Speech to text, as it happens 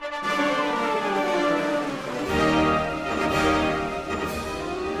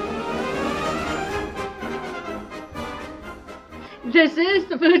This is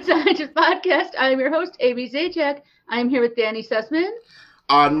the Food Scientist Podcast. I'm your host, Amy Zajac. I'm here with Danny Sussman.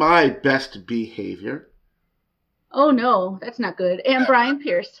 On my best behavior. Oh no, that's not good. And Brian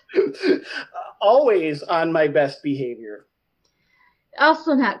Pierce. Always on my best behavior.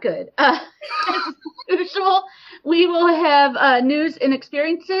 Also not good. As usual, we will have news and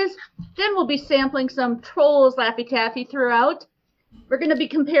experiences. Then we'll be sampling some Trolls Laffy Taffy throughout. We're going to be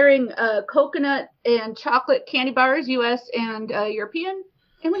comparing coconut and chocolate candy bars, U.S. and European.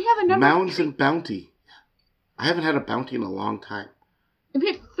 And we have a number Mounds and Bounty. I haven't had a Bounty in a long time. And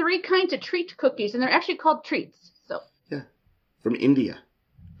we have 3 kinds of treat cookies, and they're actually called treats. So yeah, from India.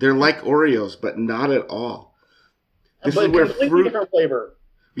 They're like Oreos, but not at all. This is where fruit, different flavor.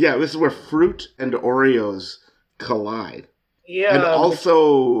 Yeah, this is where fruit and Oreos collide. Yeah, and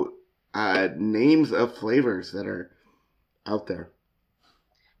also names of flavors that are out there.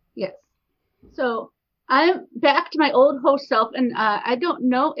 Yes. So I'm back to my old host self, and I don't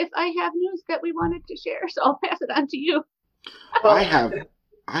know if I have news that we wanted to share, so I'll pass it on to you. I have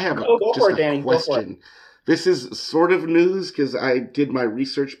a question. This is sort of news because I did my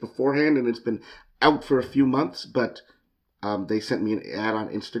research beforehand, and it's been out for a few months, but they sent me an ad on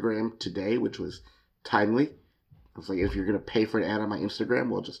Instagram today, which was timely. I was like, if you're going to pay for an ad on my Instagram,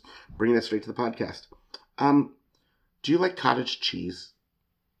 we'll just bring that straight to the podcast. Do you like cottage cheese?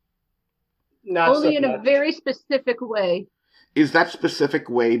 Not only in a very specific way. Is that specific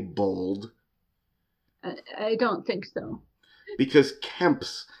way bold? I don't think so. Because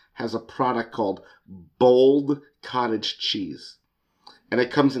Kemp's has a product called Bold Cottage Cheese. And it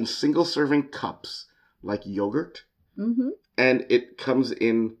comes in single-serving cups, like yogurt. Mm-hmm. And it comes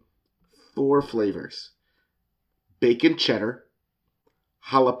in 4 flavors. Bacon cheddar,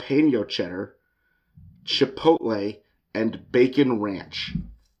 jalapeno cheddar, chipotle, and bacon ranch.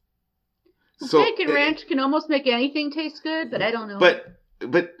 So, bacon ranch can almost make anything taste good, but I don't know.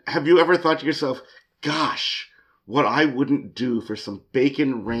 But have you ever thought to yourself, gosh, what I wouldn't do for some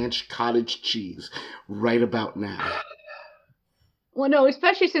bacon ranch cottage cheese right about now? Well, no,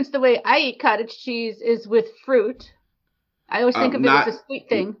 especially since the way I eat cottage cheese is with fruit. I always think of it as a sweet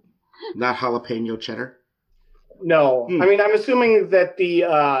thing. Not jalapeno cheddar? No. I mean, I'm assuming that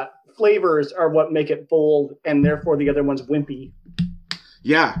the flavors are what make it bold, and therefore the other one's wimpy.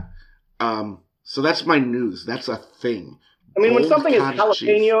 Yeah. So that's my news. That's a thing. I mean, when something is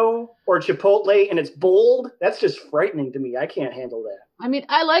jalapeno or chipotle and it's bold, that's just frightening to me. I can't handle that. I mean,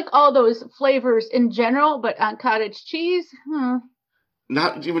 I like all those flavors in general, but on cottage cheese,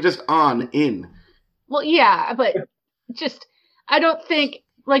 Not even just in. Well, yeah, but just, I don't think,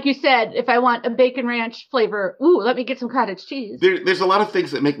 like you said, if I want a bacon ranch flavor, let me get some cottage cheese. There's a lot of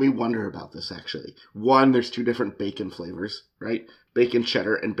things that make me wonder about this, actually. One, there's 2 different bacon flavors, right? Bacon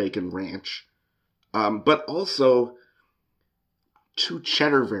cheddar and bacon ranch. But also 2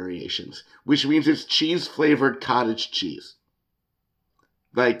 cheddar variations, which means it's cheese-flavored cottage cheese.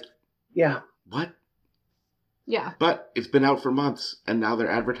 Like, yeah. What? Yeah. But it's been out for months, and now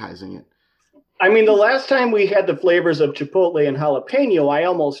they're advertising it. I mean, the last time we had the flavors of chipotle and jalapeno, I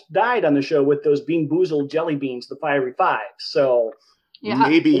almost died on the show with those Bean Boozled jelly beans, the Fiery Five. So yeah.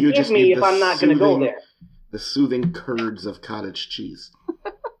 Maybe you just need if I'm not going to go there. The soothing curds of cottage cheese.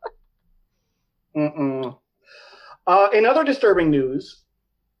 In other disturbing news,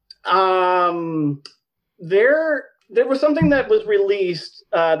 there was something that was released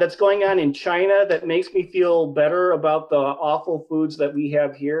that's going on in China that makes me feel better about the awful foods that we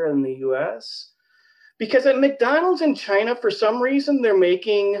have here in the U.S. Because at McDonald's in China, for some reason, they're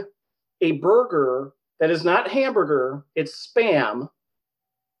making a burger that is not hamburger, it's Spam.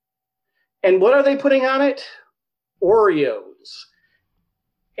 And what are they putting on it? Oreos.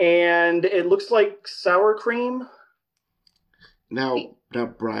 And it looks like sour cream. Now,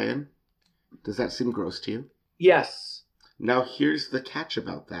 Brian, does that seem gross to you? Yes. Now, here's the catch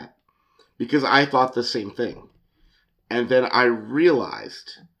about that. Because I thought the same thing. And then I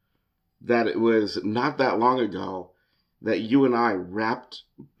realized that it was not that long ago that you and I wrapped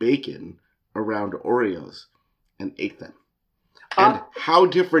bacon around Oreos and ate them. And how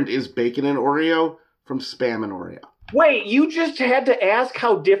different is bacon and Oreo from Spam and Oreo? Wait, you just had to ask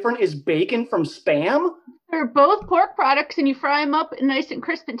how different is bacon from Spam? They're both pork products, and you fry them up nice and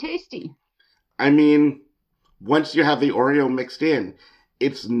crisp and tasty. I mean, once you have the Oreo mixed in,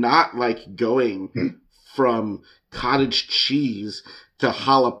 it's not like going from cottage cheese to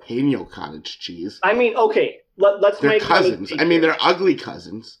jalapeno cottage cheese. I mean, okay, let's they're make cousins. I mean, they're ugly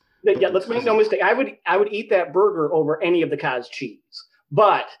cousins. Yeah, let's make no mistake. I would eat that burger over any of the cottage cheese,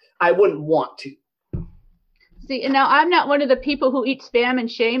 but I wouldn't want to. See, and now I'm not one of the people who eat Spam and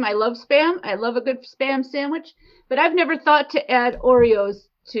shame. I love Spam. I love a good Spam sandwich. But I've never thought to add Oreos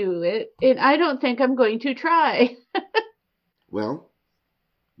to it. And I don't think I'm going to try. Well,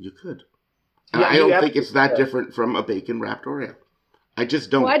 you could. Yeah, I don't think it's that different from a bacon-wrapped Oreo. I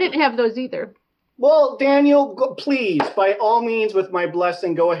just don't. Well, I didn't have those either. Well, Daniel, please, by all means, with my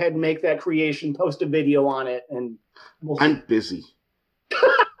blessing, go ahead and make that creation, post a video on it, and we'll see. I'm busy.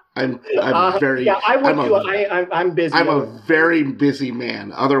 I'm very. Yeah, I would do it. I'm busy. I'm a very busy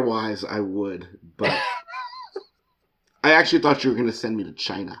man. Otherwise, I would. But I actually thought you were going to send me to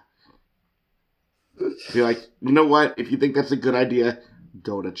China. Be like, you know what? If you think that's a good idea,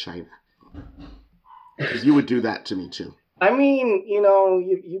 go to China. Because you would do that to me too. I mean,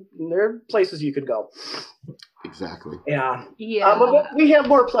 you there are places you could go. Exactly. Yeah. Yeah. But we have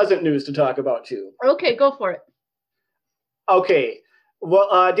more pleasant news to talk about too. Okay, go for it. Okay.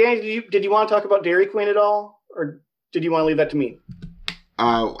 Well, Danny, did you want to talk about Dairy Queen at all, or did you want to leave that to me?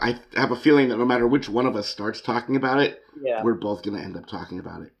 I have a feeling that no matter which one of us starts talking about it, yeah, we're both going to end up talking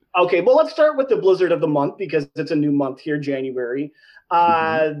about it. Okay, well, let's start with the blizzard of the month because it's a new month here, January.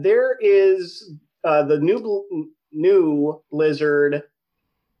 There is the new blizzard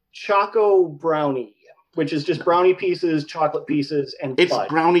Choco Brownie, which is just brownie pieces, chocolate pieces, and it's fudge.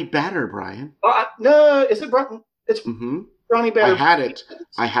 Brownie batter, Brian. No, is it brownie? It's brownie batter.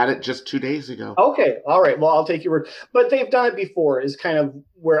 I had it just 2 days ago. Okay, all right. Well, I'll take your word. But they've done it before. Is kind of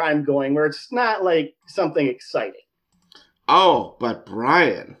where I'm going, where it's not like something exciting. Oh, but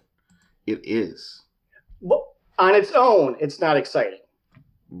Brian, it is. Well, on its own, it's not exciting.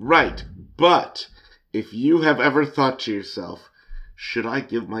 Right, but if you have ever thought to yourself, should I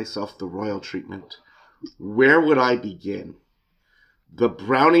give myself the royal treatment? Where would I begin? The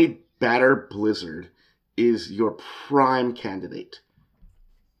brownie batter blizzard is your prime candidate.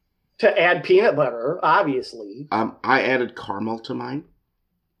 To add peanut butter, obviously. I added caramel to mine,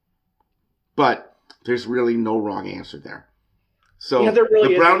 but there's really no wrong answer there. So there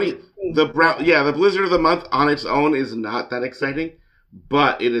really the blizzard of the month on its own is not that exciting,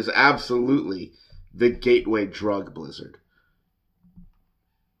 but it is absolutely the gateway drug blizzard.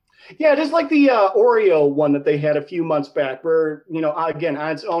 Yeah, it is like the Oreo one that they had a few months back where, again,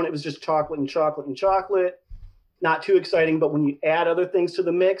 on its own, it was just chocolate and chocolate and chocolate. Not too exciting, but when you add other things to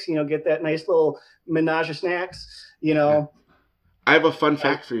the mix, get that nice little menage of snacks, Yeah. I have a fun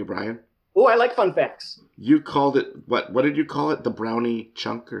fact for you, Brian. Oh, I like fun facts. You called it, what did you call it? The brownie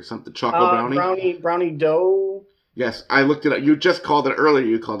chunk or something? Chocolate brownie? Brownie dough. Yes, I looked it up. You just called it earlier.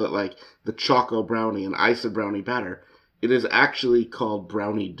 You called it like the choco brownie, and I said brownie batter. It is actually called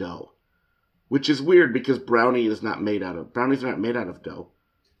brownie dough, which is weird because brownies are not made out of dough.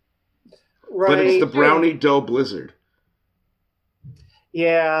 Right. But it's the brownie dough blizzard.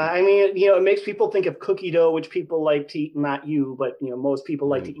 Yeah, I mean, it makes people think of cookie dough, which people like to eat, not you, but, most people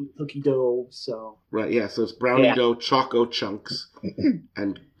like to eat cookie dough, so. Right, yeah, so it's brownie dough, choco chunks,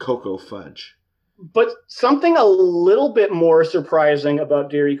 and cocoa fudge. But something a little bit more surprising about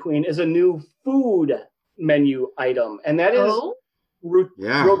Dairy Queen is a new food menu item, and that is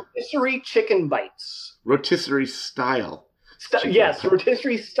rotisserie chicken bites. Rotisserie style.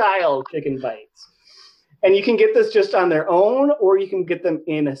 Rotisserie style chicken bites. And you can get this just on their own, or you can get them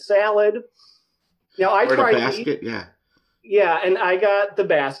in a salad. Now, I tried a basket, yeah. Yeah, and I got the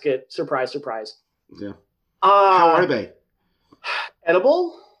basket. Surprise, surprise. Yeah. How are they?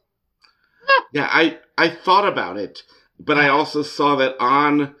 Edible? Yeah, I thought about it, but I also saw that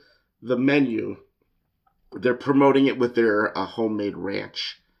on the menu, they're promoting it with their homemade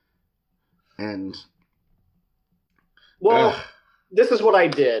ranch. And... Well... This is what I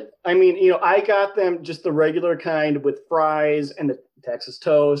did. I mean, I got them just the regular kind with fries and the Texas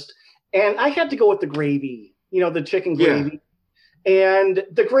toast. And I had to go with the gravy, the chicken gravy. Yeah. And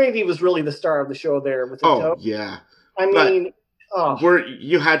the gravy was really the star of the show there with the toast. Yeah. I mean,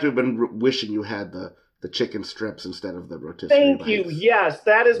 you had to have been wishing you had the chicken strips instead of the rotisserie bites. You. Yes,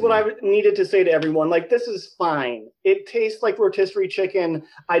 that is what I needed to say to everyone. Like, this is fine. It tastes like rotisserie chicken.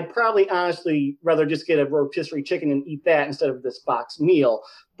 I'd probably honestly rather just get a rotisserie chicken and eat that instead of this box meal.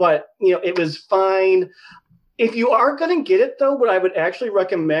 But, it was fine. If you are going to get it, though, what I would actually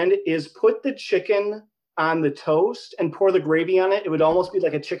recommend is put the chicken on the toast and pour the gravy on it. It would almost be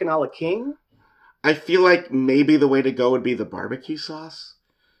like a chicken a la king. I feel like maybe the way to go would be the barbecue sauce.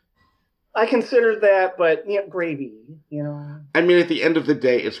 I considered that, but gravy, I mean, at the end of the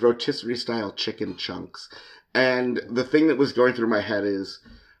day, it's rotisserie-style chicken chunks. And the thing that was going through my head is,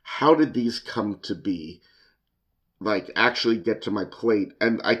 how did these come to be? like actually get to my plate,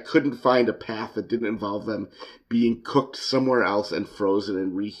 and I couldn't find a path that didn't involve them being cooked somewhere else and frozen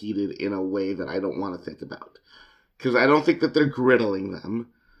and reheated in a way that I don't want to think about. Because I don't think that they're griddling them.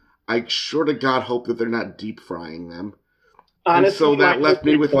 I sure to God hope that they're not deep frying them. Honestly, and so that left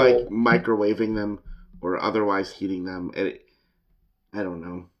me with like microwaving them or otherwise heating them. And I don't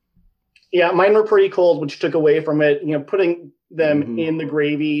know. Yeah, mine were pretty cold, which took away from it. You know, putting them in the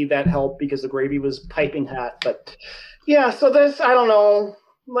gravy, that helped because the gravy was piping hot. But yeah, so this, I don't know.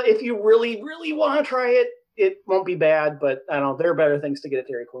 If you really, really want to try it, it won't be bad. But I don't know. There are better things to get at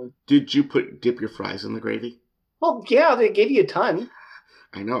Dairy Queen. Did you dip your fries in the gravy? Well, yeah, they gave you a ton.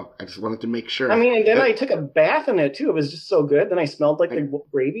 I know. I just wanted to make sure. I mean, and then I took a bath in it too. It was just so good. Then I smelled like the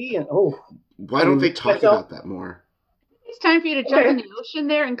gravy, and why don't they talk about that more? It's time for you to jump in the ocean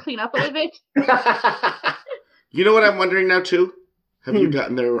there and clean up a little bit. You know what I'm wondering now too? Have you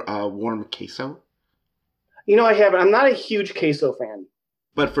gotten their warm queso? You know, I haven't. I'm not a huge queso fan.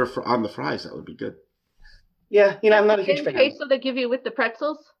 But for on the fries, that would be good. Yeah, you know, I'm not a huge fan. Queso they give you with the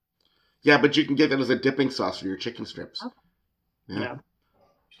pretzels? Yeah, but you can get that as a dipping sauce for your chicken strips. Oh. Yeah.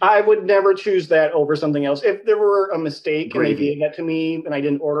 I would never choose that over something else. If there were a mistake and they gave that to me and I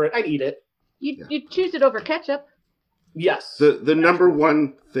didn't order it, I'd eat it. You'd choose it over ketchup. Yes. The number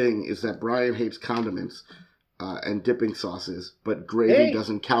one thing is that Brian hates condiments and dipping sauces, but gravy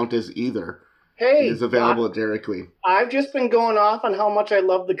doesn't count as either. Hey. It is available at Dairy Queen. I've just been going off on how much I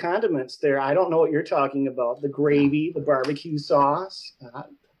love the condiments there. I don't know what you're talking about. The gravy, the barbecue sauce.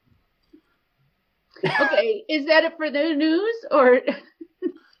 Okay, is that it for the news or?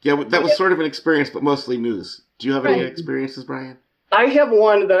 Yeah, that was sort of an experience, but mostly news. Do you have any experiences, Brian? I have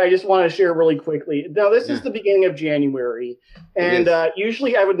one that I just want to share really quickly. Now, this is the beginning of January, and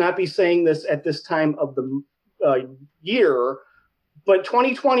usually I would not be saying this at this time of the year, but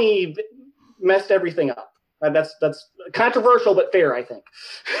 2020 messed everything up. That's controversial, but fair, I think.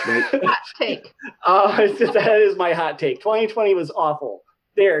 Right. Hot take. That is my hot take. 2020 was awful.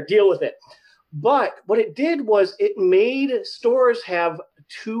 There, deal with it. But what it did was it made stores have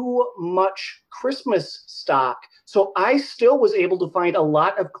too much Christmas stock. So I still was able to find a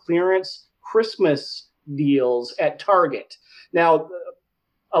lot of clearance Christmas deals at Target. Now,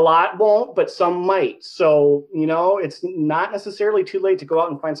 a lot won't, but some might. So, you know, it's not necessarily too late to go out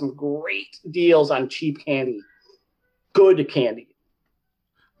and find some great deals on cheap candy. Good candy.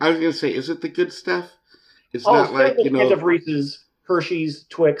 I was going to say, is it the good stuff? It's not like, you know, of Reese's, Hershey's,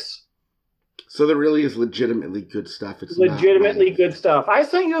 Twix. So there really is legitimately good stuff. It's legitimately good stuff. I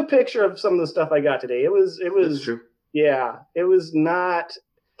sent you a picture of some of the stuff I got today. It was That's true. Yeah, it was not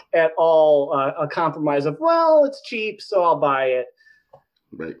at all a compromise of, well, it's cheap, so I'll buy it.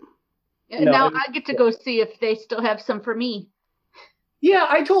 Right. And now I get to go see if they still have some for me. Yeah,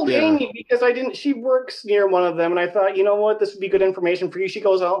 I told Amy because she works near one of them, and I thought, you know what, this would be good information for you. She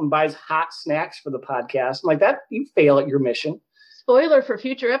goes out and buys hot snacks for the podcast. I'm like, that you fail at your mission. Spoiler for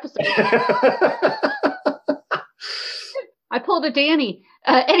future episodes. I pulled a Danny.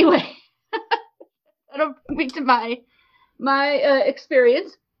 Anyway, that'll bring me to my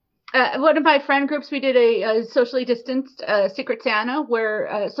experience. One of my friend groups, we did a socially distanced Secret Santa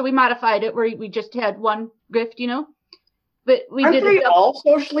where, so we modified it where we just had one gift, you know. But we Aren't they all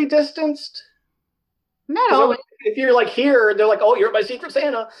socially distanced? Not always. If you're like here, they're like, oh, you're my Secret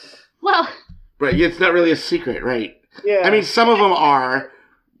Santa. Well. Right, it's not really a secret, right? Yeah. I mean, some of them are.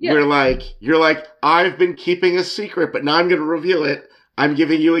 Yeah. You're like, I've been keeping a secret, but now I'm going to reveal it. I'm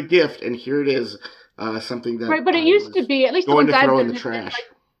giving you a gift, and here it is. Something that right, but it used to be at least going to throw in the trash. Like,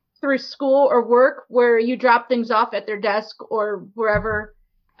 through school or work, where you drop things off at their desk or wherever,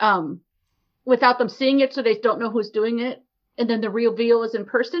 without them seeing it, so they don't know who's doing it, and then the reveal is in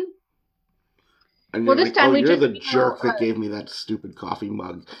person. And well, this time you're the jerk that gave me that stupid coffee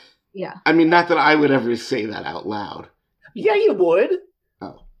mug. Yeah. I mean, not that I would ever say that out loud. Yeah, you would.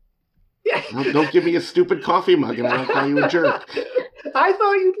 Oh. Yeah. Well, don't give me a stupid coffee mug and I'll call you a jerk. I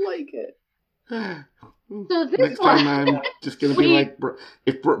thought you'd like it. So this Next time I'm just going to be like,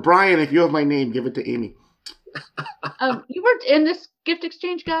 Brian, if you have my name, give it to Amy. You weren't in this gift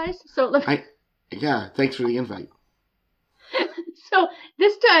exchange, guys. So yeah, thanks for the invite. So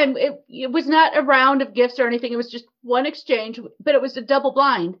this time it was not a round of gifts or anything. It was just one exchange, but it was a double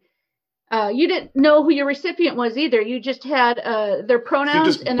blind. You didn't know who your recipient was either. You just had their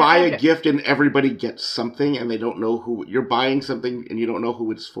pronouns. You just buy a gift and everybody gets something, and they don't know who you're buying something, and you don't know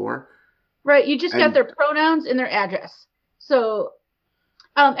who it's for. Right. You just got their pronouns and their address. So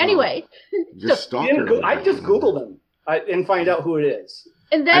anyway, you're stalker. I just Google them and find out who it is.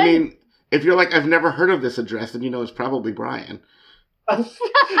 And then I mean, if you're like, I've never heard of this address, then you know it's probably Brian.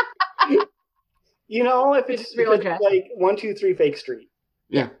 if it's real address, like 123 Fake Street.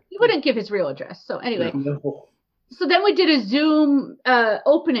 Yeah. He wouldn't give his real address. So anyway. No. So then we did a Zoom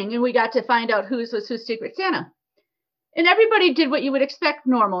opening, and we got to find out whose Secret Santa. And everybody did what you would expect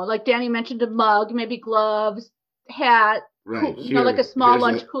normal. Like Danny mentioned, a mug, maybe gloves, hat, right. like a small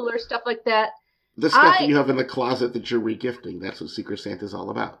lunch cooler, stuff like that. The stuff that you have in the closet that you're regifting. That's what Secret Santa's all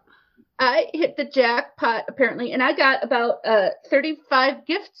about. I hit the jackpot, apparently, and I got about 35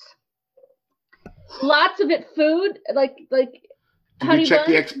 gifts. Lots of it food, like Did you check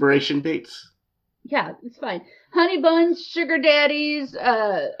the expiration dates? Yeah, it's fine. Honey buns, sugar daddies.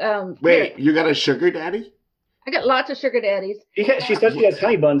 Wait, you got a sugar daddy? I got lots of sugar daddies. She said she has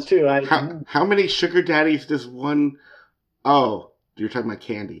honey buns, too. How many sugar daddies does one... Oh, you're talking about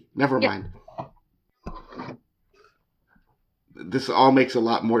candy. Never mind. This all makes a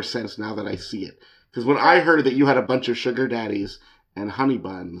lot more sense now that I see it. Because when I heard that you had a bunch of sugar daddies and honey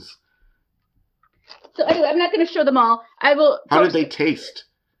buns... So anyway, I'm not going to show them all. I will... How did they taste?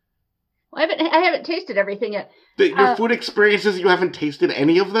 Well, I haven't tasted everything yet. Your food experiences, you haven't tasted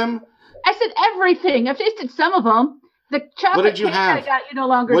any of them? I said everything. I've tasted some of them. The chocolate what did you have? I got, no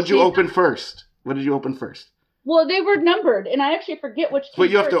longer. What did you open first? Well, they were numbered, and I actually forget which.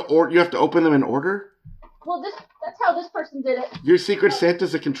 But you have to open them in order. Well, that's how this person did it. Your Secret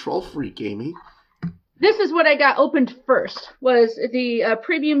Santa's a control freak, Amy. This is what I got opened first. Was the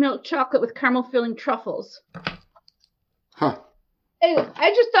premium milk chocolate with caramel filling truffles. Huh. Anyway, I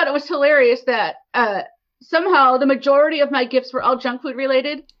just thought it was hilarious that somehow the majority of my gifts were all junk food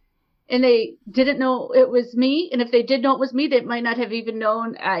related. And they didn't know it was me. And if they did know it was me, they might not have even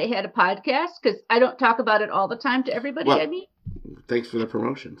known I had a podcast because I don't talk about it all the time to everybody I meet. Thanks for the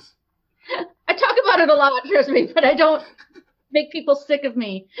promotions. I talk about it a lot, trust me, but I don't make people sick of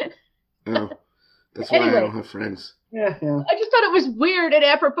me. Oh, that's why I don't have friends. Yeah. I just thought it was weird and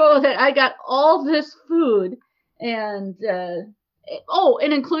apropos that I got all this food and,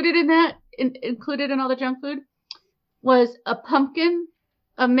 and included in that, included in all the junk food was a pumpkin,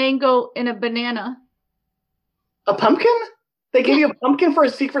 a mango, and a banana. A pumpkin? They gave you a pumpkin for a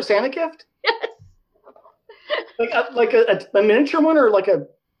Secret Santa gift? Yes. Like a miniature one or like a...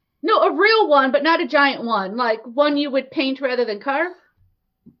 No, a real one, but not a giant one. Like one you would paint rather than carve.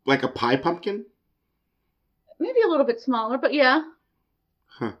 Like a pie pumpkin? Maybe a little bit smaller, but yeah.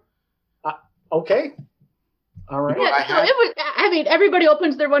 Huh. Okay. All right. Yeah, so it was. I mean, everybody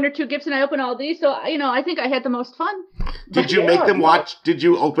opens their one or two gifts, and I open all these. So I think I had the most fun. Did you make them watch? Did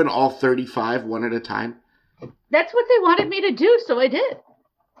you open all 35 one at a time? That's what they wanted me to do, so I did.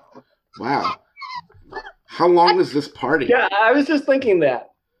 Wow. How long is this party? Yeah, I was just thinking that.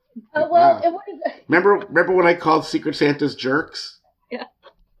 Wow. It was. Remember when I called Secret Santa's jerks? Yeah.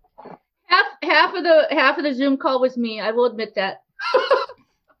 Half of the Zoom call was me. I will admit that.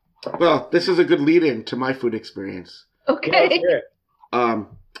 Well, this is a good lead-in to my food experience. Okay.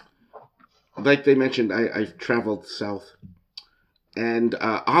 Like they mentioned, I've traveled south. And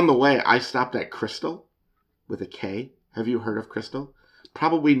on the way, I stopped at Crystal with a K. Have you heard of Crystal?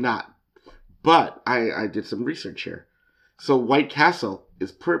 Probably not. But I did some research here. So White Castle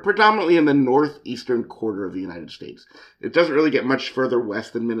is predominantly in the northeastern quarter of the United States. It doesn't really get much further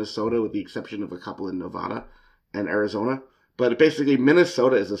west than Minnesota, with the exception of a couple in Nevada and Arizona. But basically,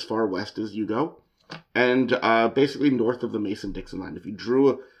 Minnesota is as far west as you go, and basically north of the Mason-Dixon line. If you drew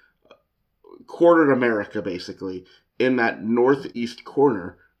a quartered America, basically, in that northeast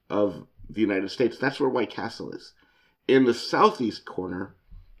corner of the United States, that's where White Castle is. In the southeast corner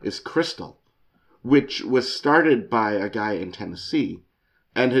is Crystal, which was started by a guy in Tennessee,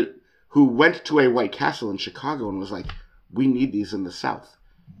 and who went to a White Castle in Chicago and was like, we need these in the South.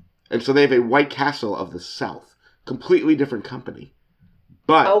 And so they have a White Castle of the South. Completely different company.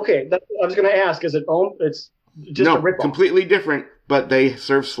 But okay, I was going to ask, is it owned? It's just a ripoff. Completely different, but they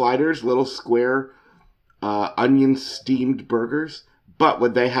serve sliders, little square onion steamed burgers. But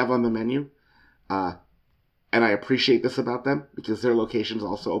what they have on the menu, and I appreciate this about them because their location's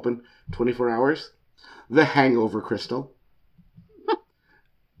also open 24 hours, the Hangover Crystal,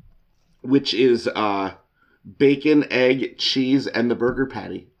 which is bacon, egg, cheese, and the burger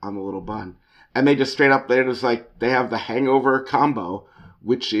patty on the little bun. And they just straight up, they're just like, they have the Hangover combo,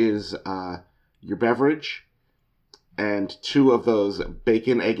 which is your beverage and 2 of those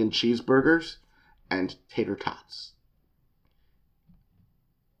bacon, egg, and cheese burgers and tater tots.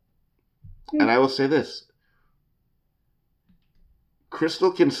 And I will say this.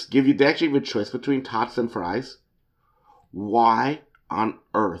 Crystal can give you, they actually have a choice between tots and fries. Why on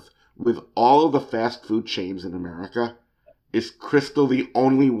earth, with all of the fast food chains in America, is Crystal the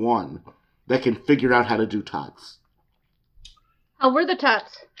only one that can figure out how to do tots? How were the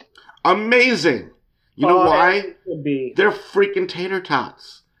tots? Amazing! You know why? Would be. They're freaking tater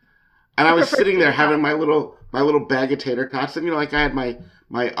tots. And I was sitting there having my little bag of tater tots, and like I had my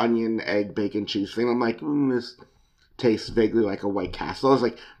onion, egg, bacon, cheese thing. I'm like, this tastes vaguely like a White Castle. I was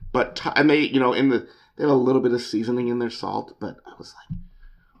like, and they, they had a little bit of seasoning in their salt, but I was like,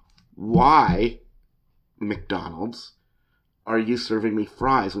 why, McDonald's, are you serving me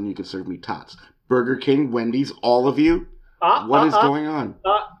fries when you can serve me tots? Burger King, Wendy's, all of you? What is going on?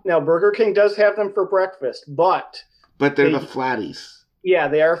 Now, Burger King does have them for breakfast, but they're the flatties. Yeah,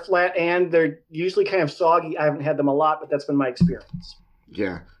 they are flat, and they're usually kind of soggy. I haven't had them a lot, but that's been my experience.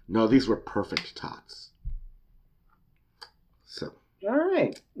 Yeah. No, these were perfect tots. So. All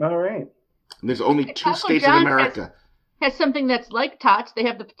right. And there's only 2 states in America. Has something that's like tots. They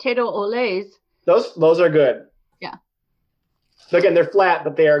have the potato olays. Those are good. Yeah. So again, they're flat,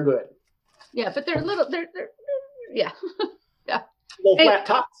 but they are good. Yeah, but they're little. They're yeah. Yeah. Little flat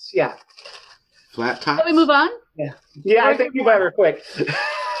tots. Yeah. Flat tots. Can we move on? Yeah, I think we better quick.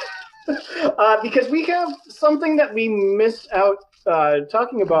 Because we have something that we missed out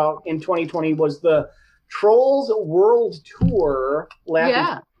talking about in 2020 was the Trolls World Tour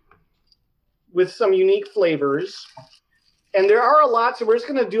with some unique flavors. And there are a lot, so we're just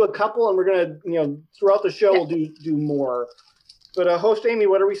going to do a couple, and we're going to, throughout the show, we'll do more. But host Amy,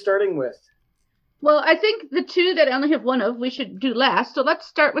 what are we starting with? Well, I think the 2 that I only have one of, we should do last. So let's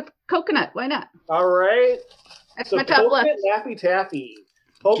start with coconut. Why not? All right. That's my top left. Laffy Taffy.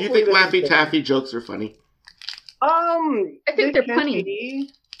 Do you think Laffy Taffy jokes are funny? I think they're funny.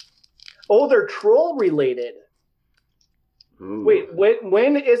 They're troll related. Ooh. Wait,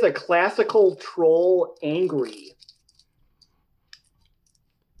 when is a classical troll angry?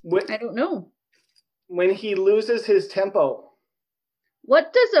 I don't know. When he loses his tempo.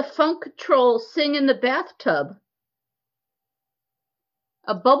 What does a funk troll sing in the bathtub?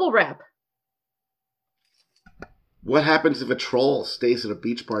 A bubble wrap. What happens if a troll stays at a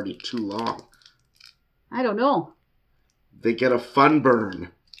beach party too long? I don't know. They get a fun burn.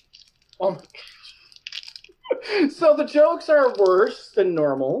 Oh my gosh. So the jokes are worse than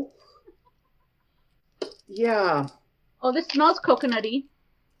normal. Yeah. Oh, this smells coconutty.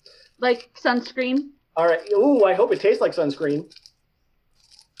 Like sunscreen. All right. Ooh, I hope it tastes like sunscreen.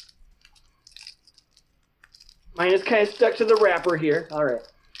 Mine is kind of stuck to the wrapper here. All right.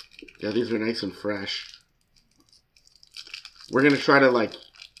 Yeah, these are nice and fresh. We're going to try to,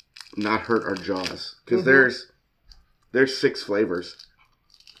 not hurt our jaws. Because there's 6 flavors.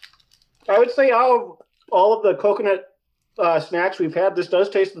 I would say out of all of the coconut snacks we've had, this does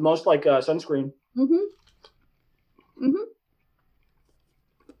taste the most like sunscreen.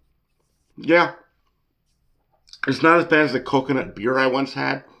 Yeah. It's not as bad as the coconut beer I once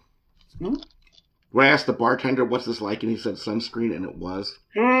had. When I asked the bartender, what's this like? And he said sunscreen, and it was.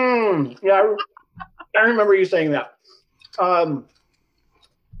 Yeah, I remember you saying that.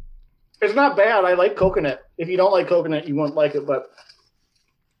 It's not bad. I like coconut. If you don't like coconut, you won't like it, but...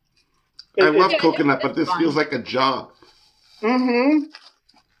 I love coconut, but this feels like a job. Amy,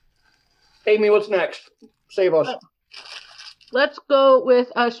 what's next? Save us. Let's go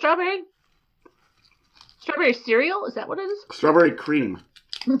with strawberry. Strawberry cereal? Is that what it is? Strawberry cream.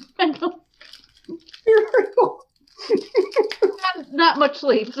 Not much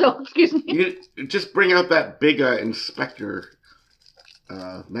sleep, so excuse me. You just bring out that big inspector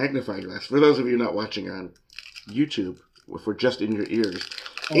magnifying glass. For those of you not watching on YouTube, if we're just in your ears,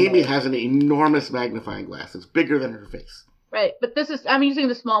 Amy has an enormous magnifying glass. It's bigger than her face. Right, but I'm using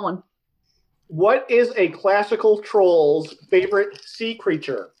the small one. What is a classical troll's favorite sea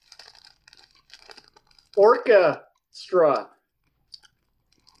creature? Orchestra.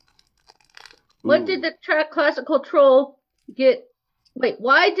 What did the classical troll get? Wait,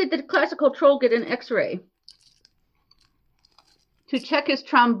 why did the classical troll get an X-ray? To check his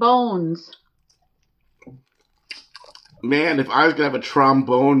trombones. Man, if I was going to have a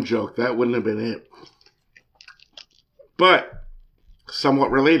trombone joke, that wouldn't have been it. But, somewhat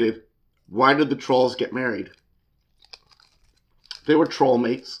related, why did the trolls get married? They were troll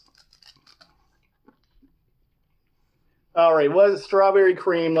mates. All right, what is strawberry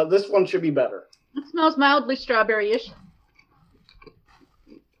cream? This one should be better. It smells mildly strawberry-ish.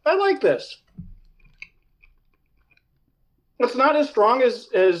 I like this. It's not as strong as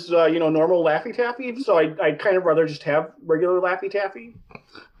normal Laffy Taffy, so I'd kind of rather just have regular Laffy Taffy.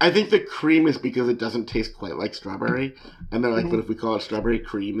 I think the cream is because it doesn't taste quite like strawberry, and they're like, but if we call it strawberry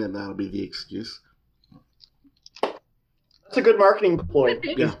cream, then that'll be the excuse. That's a good marketing ploy.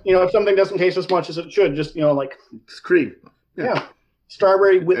 Yeah. If something doesn't taste as much as it should, just it's cream. Yeah.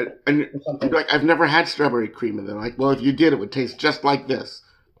 Strawberry with and you'd be like, I've never had strawberry cream, and they're like, well, if you did, it would taste just like this.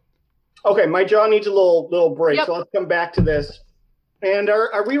 Okay, my jaw needs a little break, Yep. so let's come back to this. And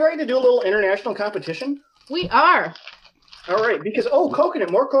are we ready to do a little international competition? We are. All right, because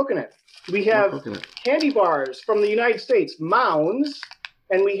coconut, more coconut. We have candy bars from the United States, Mounds,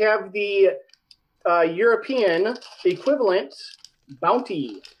 and we have the European equivalent,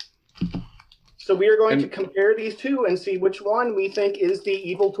 Bounty. So we are going to compare these two and see which one we think is the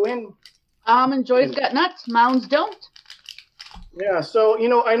evil twin. Almond Joy's got nuts. Mounds don't. Yeah, so,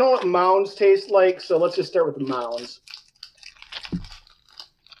 I know what Mounds taste like, so let's just start with the Mounds.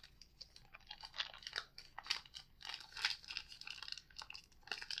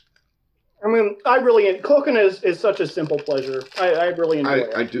 I mean, coconut is such a simple pleasure. I really enjoy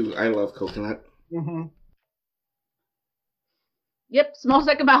it. I do. I love coconut. Mm-hmm. Yep, smells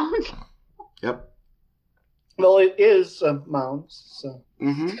like a mound. Yep. Well, it is Mounds, so.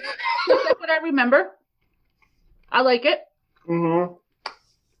 Mm-hmm. That's what I remember. I like it. Mm-hmm.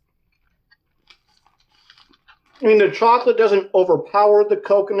 I mean, the chocolate doesn't overpower the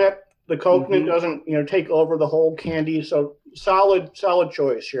coconut. The coconut doesn't, take over the whole candy. So solid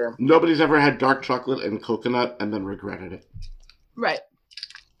choice here. Nobody's ever had dark chocolate and coconut and then regretted it. Right.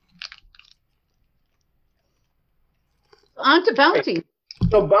 On to Bounty.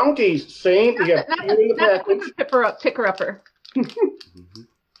 So Bounty, same. You got two in the package. Picker-upper.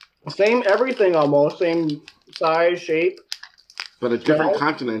 Same everything almost. Same size, shape. But a different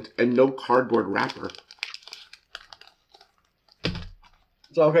continent and no cardboard wrapper.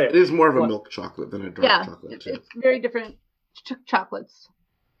 So, okay. It is more of a milk chocolate than a dark chocolate, too. It's very different chocolates.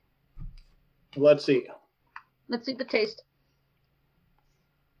 Let's see. Let's see the taste.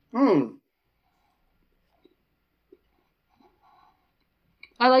 I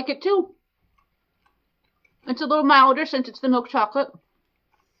like it, too. It's a little milder since it's the milk chocolate.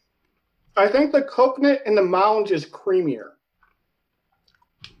 I think the coconut in the Mounds is creamier.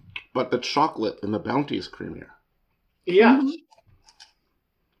 But the chocolate in the Bounty is creamier. Yes. Mm-hmm.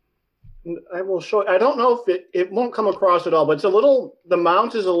 I will show. I don't know if it won't come across at all, but the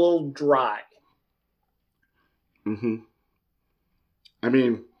Mounds is a little dry. Mm-hmm. I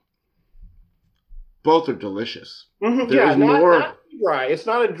mean, both are delicious. Mm-hmm. Yeah, not dry. It's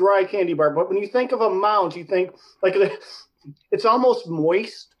not a dry candy bar, but when you think of a Mounds, you think like it's almost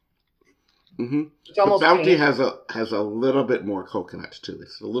moist. Mm-hmm. It's almost the Bounty has a little bit more coconut to it.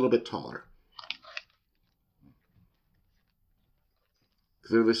 It's a little bit taller.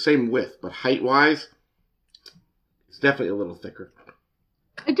 They're the same width, but height-wise, it's definitely a little thicker.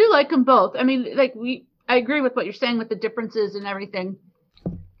 I do like them both. I mean, I agree with what you're saying with the differences and everything.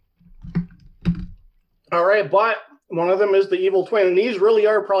 All right, but one of them is the evil twin, and these really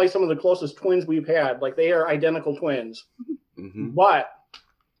are probably some of the closest twins we've had. Like, they are identical twins. Mm-hmm. But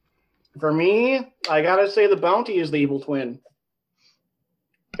for me, I gotta say the Bounty is the evil twin.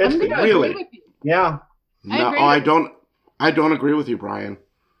 It's really? Yeah. No, I don't agree with you, Brian.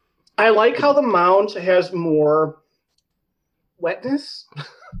 I like how the Mounds has more wetness.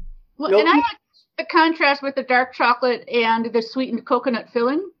 Well, and I like the contrast with the dark chocolate and the sweetened coconut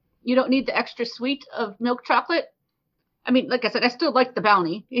filling. You don't need the extra sweet of milk chocolate. I mean, like I said, I still like the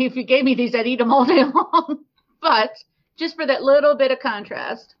Bounty. If you gave me these, I'd eat them all day long. But just for that little bit of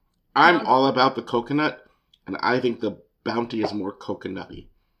contrast. I'm all about the coconut, and I think the Bounty is more coconutty.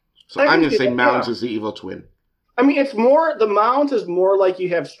 So I'm going to say Mounds is the evil twin. I mean, the Mounds is more like you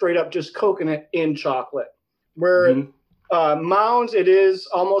have straight up just coconut in chocolate. Where Mounds, it is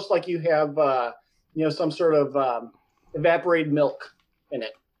almost like you have, some sort of evaporated milk in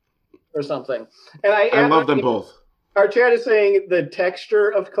it or something. And I love them both. Our chat is saying the texture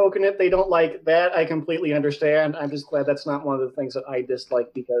of coconut, they don't like that. I completely understand. I'm just glad that's not one of the things that I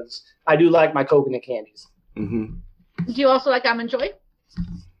dislike because I do like my coconut candies. Mm-hmm. Do you also like Almond Joy?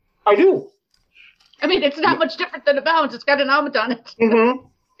 I do. I mean, it's not much different than a Mounds. It's got an almond on it. Mm-hmm.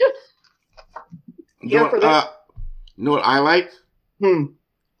 You know what I like?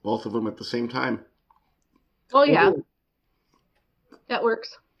 Both of them at the same time. Oh, yeah. That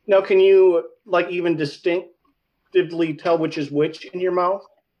works. Now, can you, even distinctively tell which is which in your mouth?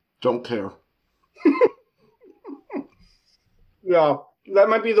 Don't care. Yeah, that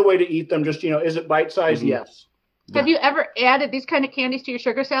might be the way to eat them. Just, is it bite-sized? Mm-hmm. Yes. Have you ever added these kind of candies to your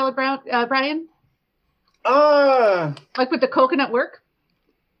sugar salad, Brian? Like with the coconut work?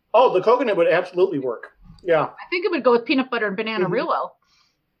 Oh, the coconut would absolutely work. Yeah. I think it would go with peanut butter and banana real well.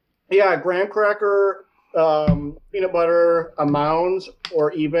 Yeah, graham cracker, peanut butter, a Mounds,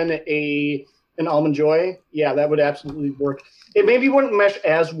 or even an Almond Joy. Yeah, that would absolutely work. It maybe wouldn't mesh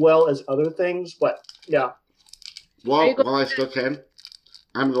as well as other things, but yeah. Well, while I still can,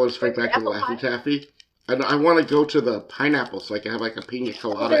 I'm going straight back to the Laffy Taffy. And I want to go to the pineapple so I can have like a pina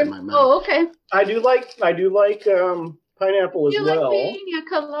colada in my mouth. Oh, okay. I do like pineapple as well. Like pina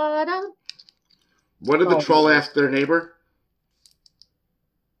colada? What did the troll ask their neighbor?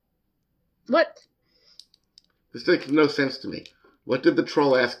 What? This makes no sense to me. What did the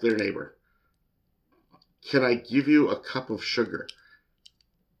troll ask their neighbor? Can I give you a cup of sugar?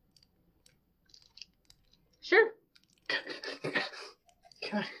 Sure.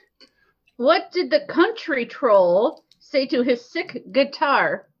 What did the country troll say to his sick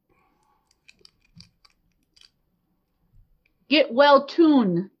guitar? Get well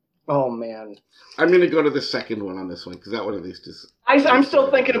tune. Oh, man. I'm going to go to the second one on this one, because that one at least is... I'm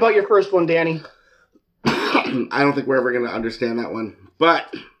still thinking about your first one, Danny. I don't think we're ever going to understand that one.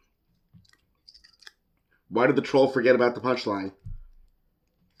 But why did the troll forget about the punchline?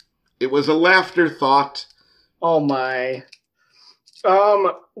 It was a laughter thought. Oh, my.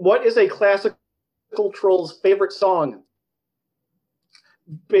 What is a classical troll's favorite song?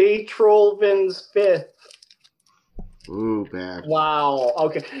 Beethoven's Fifth. Ooh, bad. Wow.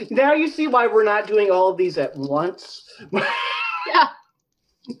 Okay. Now you see why we're not doing all of these at once. Yeah.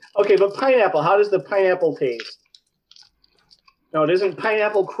 Okay, but pineapple. How does the pineapple taste? No, it isn't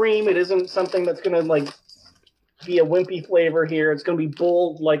pineapple cream. It isn't something that's going to, like, be a wimpy flavor here. It's going to be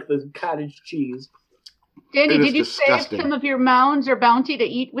bold like the cottage cheese. Danny, did you save some of your mounds or bounty to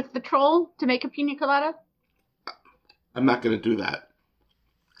eat with the troll to make a pina colada? I'm not going to do that,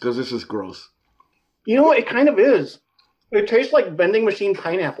 because this is gross. You know what? It kind of is. It tastes like vending machine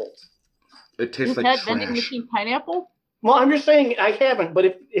pineapple. It tastes like trash. Vending machine pineapple? Well, I'm just saying I haven't, but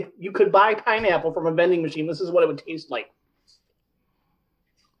if you could buy pineapple from a vending machine, this is what it would taste like.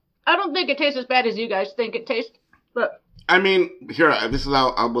 I don't think it tastes as bad as you guys think it tastes, but... I mean, here, this is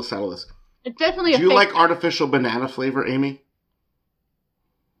how we'll settle this. It's definitely Do you like artificial banana flavor, Amy?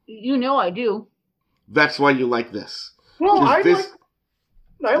 You know I do. That's why you like this. Well, I like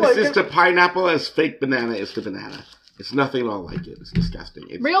this is to pineapple as fake banana is to banana. It's nothing at all like it. It's disgusting.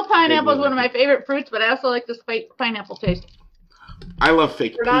 Real pineapple is one of my favorite fruits, but I also like this fake pineapple taste. I love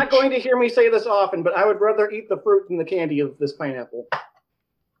fake You're not going to hear me say this often, but I would rather eat the fruit than the candy of this pineapple.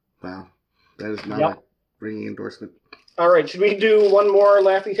 Wow. That is not a ringing endorsement. All right. Should we do one more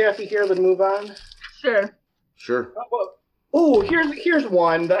Laffy Taffy here, then move on? Sure. Oh, here's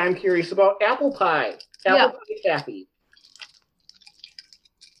one that I'm curious about. Apple pie. Apple pie taffy.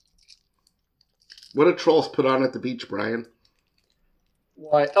 What do trolls put on at the beach, Brian?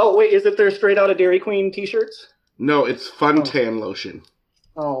 What? Oh, wait, is it their straight out of Dairy Queen t-shirts? No, it's Funtan lotion.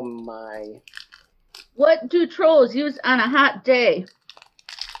 Oh, my. What do trolls use on a hot day?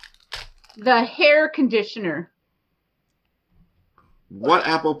 The hair conditioner. What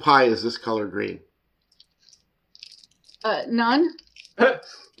apple pie is this color green? None.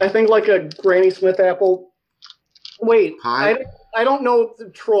 I think like a Granny Smith apple. Wait, pie? I don't know the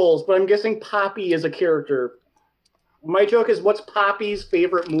trolls, but I'm guessing Poppy is a character. My joke is, what's Poppy's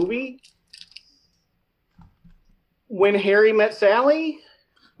favorite movie? When Harry Met Sally?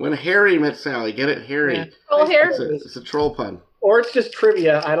 When Harry Met Sally. Get it, Harry. Yeah. Troll hair? It's a troll pun. Or it's just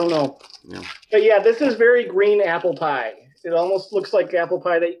trivia. I don't know. Yeah. But yeah, this is very green apple pie. It almost looks like apple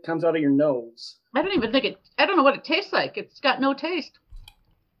pie that comes out of your nose. I don't even think I don't know what it tastes like. It's got no taste.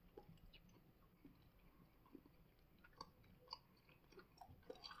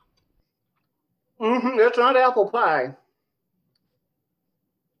 It's not apple pie.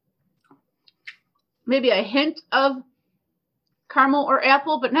 Maybe a hint of caramel or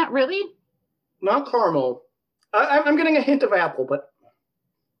apple, but not really. Not caramel. I'm getting a hint of apple, but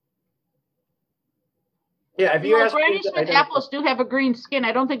yeah. If you ask me, Granny Smith apples do have a green skin.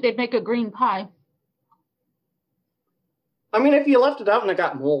 I don't think they'd make a green pie. I mean, if you left it out and it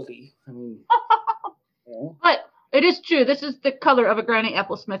got moldy. I mean, yeah. But it is true. This is the color of a Granny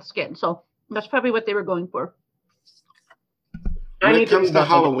Apple Smith skin, so that's probably what they were going for. When it comes to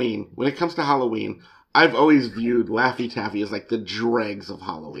Halloween, I've always viewed Laffy Taffy as like the dregs of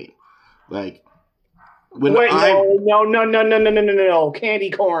Halloween. Like, no,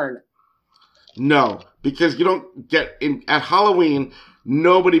 candy corn. No, because you don't get at Halloween.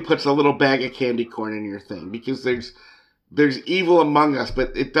 Nobody puts a little bag of candy corn in your thing because there's evil among us,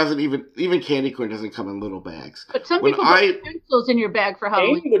 but it doesn't even candy corn doesn't come in little bags. But some people put pencils in your bag for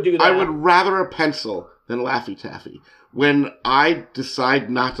Halloween. Would do that. I would rather a pencil than Laffy Taffy. When I decide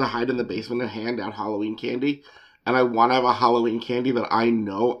not to hide in the basement and hand out Halloween candy, and I want to have a Halloween candy that I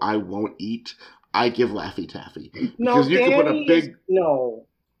know I won't eat, I give Laffy Taffy. No, because you Danny can put a big no.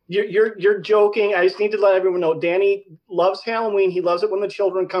 You're joking. I just need to let everyone know. Danny loves Halloween. He loves it when the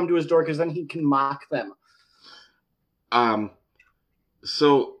children come to his door because then he can mock them.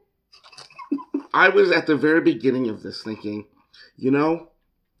 So I was at the very beginning of this thinking,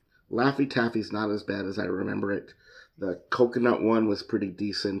 Laffy Taffy's not as bad as I remember it. The coconut one was pretty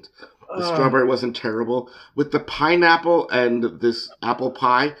decent. The strawberry wasn't terrible. With the pineapple and this apple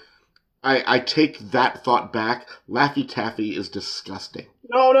pie, I take that thought back. Laffy Taffy is disgusting.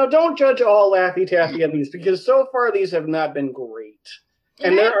 No, don't judge all Laffy Taffy of these, because so far these have not been great.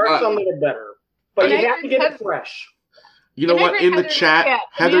 And there are some that are better. But you have to get it fresh. You know what? In the chat,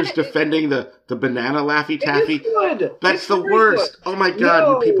 Heather's defending the banana Laffy Taffy. It's good. That's the worst. Good. Oh my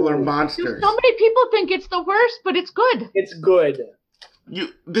God, you people are monsters. So many people think it's the worst, but it's good. It's good.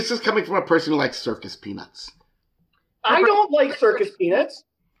 This is coming from a person who likes circus peanuts. I don't like circus peanuts.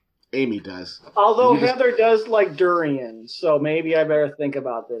 Amy does. Although Heather does like durian, so maybe I better think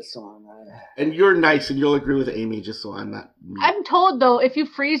about this one. And you're nice, and you'll agree with Amy, just so I'm not mean. I'm told, though, if you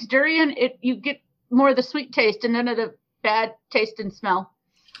freeze durian, you get more of the sweet taste and none of the bad taste and smell.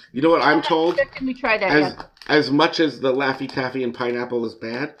 You know what I'm told? We try that as much as the Laffy Taffy and pineapple is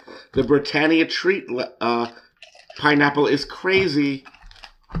bad, the Britannia Treat pineapple is crazy.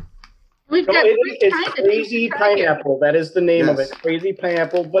 It's Crazy Pineapple. That is the name of it. Crazy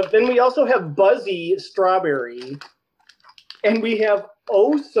Pineapple. But then we also have Buzzy Strawberry. And we have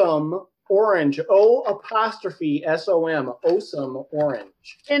Awesome Orange. O''SOM. Awesome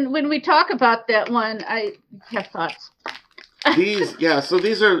Orange. And when we talk about that one, I have thoughts. So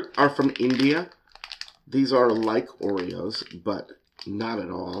these are from India. These are like Oreos, but not at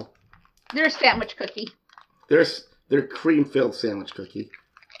all. They're a sandwich cookie. They're cream-filled sandwich cookie.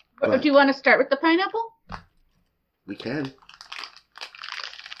 Do you want to start with the pineapple? We can.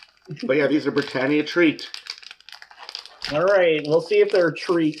 But yeah, these are Britannia Treat. All right, we'll see if they're a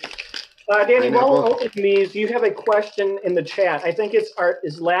treat. Danny, while we're opening these, you have a question in the chat. I think is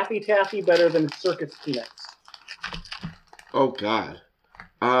Laffy Taffy better than Circus Peanuts? Oh, God.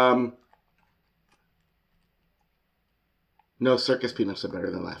 No, Circus Peanuts are better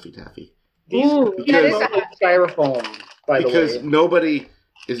than Laffy Taffy. These styrofoam, by the way. Because nobody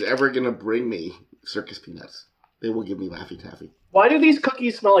is ever going to bring me Circus Peanuts. They will give me Laffy Taffy. Why do these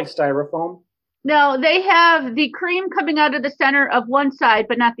cookies smell like styrofoam? No, they have the cream coming out of the center of one side,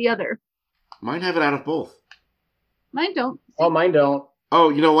 but not the other. Mine have it out of both. Mine don't. Oh, mine don't. Oh,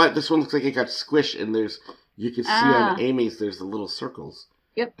 you know what? This one looks like it got squished, and you can see on Amy's, there's the little circles.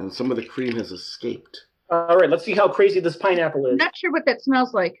 Yep. And some of the cream has escaped. All right, let's see how crazy this pineapple is. I'm not sure what that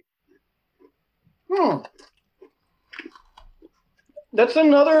smells like. That's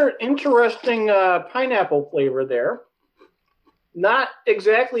another interesting pineapple flavor there. Not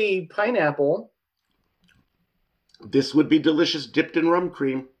exactly pineapple. This would be delicious dipped in rum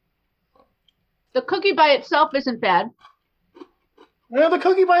cream. The cookie by itself isn't bad. No, the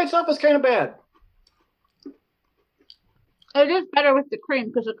cookie by itself is kind of bad. It is better with the cream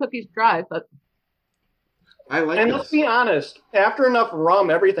because the cookie's dry, but... I like And let's be honest, after enough rum,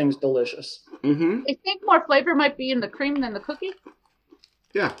 everything's delicious. Mm-hmm. I think more flavor might be in the cream than the cookie.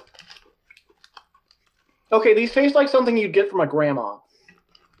 Yeah. Okay, these taste like something you'd get from a grandma.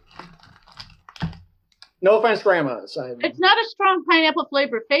 No offense, grandmas. It's not a strong pineapple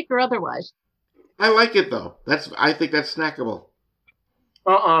flavor, fake or otherwise. I like it, though. I think that's snackable.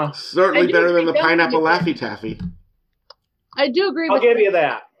 Uh-uh. Certainly better than the pineapple Laffy Taffy. I do agree with I'll give you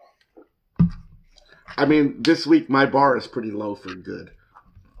that. I mean, this week my bar is pretty low for good.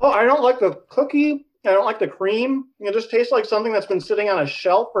 Oh, I don't like the cookie. I don't like the cream. It just tastes like something that's been sitting on a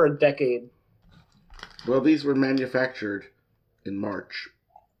shelf for a decade. Well, these were manufactured in March.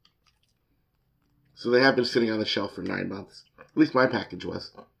 So they have been sitting on the shelf for 9 months. At least my package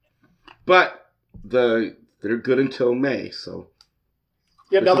was. But they're good until May, so...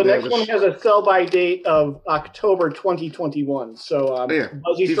 Yeah, now the next one has a sell-by date of October 2021. So,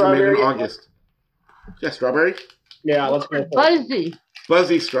 Buzzy these Strawberry. Were made in August. Yeah, strawberry? Yeah, let's go for Buzzy.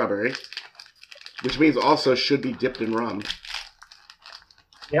 Buzzy Strawberry. Which means also should be dipped in rum.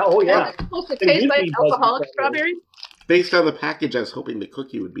 Yeah, oh yeah. Is it supposed to taste like alcoholic strawberry? Based on the package, I was hoping the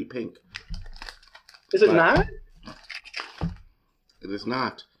cookie would be pink. Is it not? It is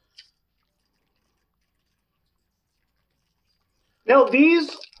not. Now,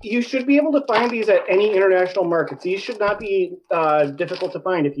 these, you should be able to find these at any international markets. These should not be difficult to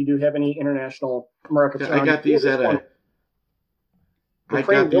find if you do have any international markets. Yeah, I got these at an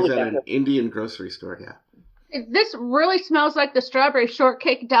Indian grocery store, yeah. This really smells like the strawberry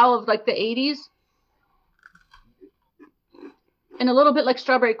shortcake doll of like the 80s. And a little bit like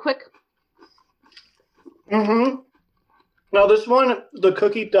Strawberry Quick. Mm-hmm. Now this one, the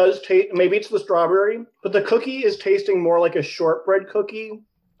cookie does taste, maybe it's the strawberry, but the cookie is tasting more like a shortbread cookie.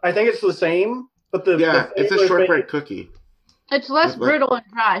 I think it's the same, but it's a shortbread cookie. It's less brittle and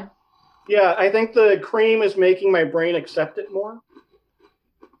dry. Yeah, I think the cream is making my brain accept it more.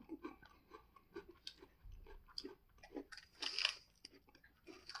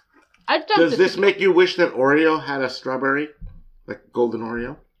 Does this make you wish that Oreo had a strawberry? Like golden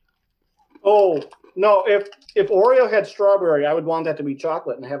Oreo? Oh, no. If Oreo had strawberry, I would want that to be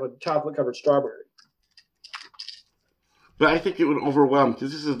chocolate and have a chocolate-covered strawberry. But I think it would overwhelm,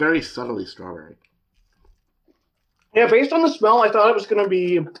 because this is very subtly strawberry. Yeah, based on the smell, I thought it was going to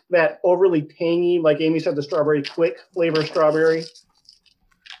be that overly tangy, like Amy said, the strawberry quick flavor strawberry.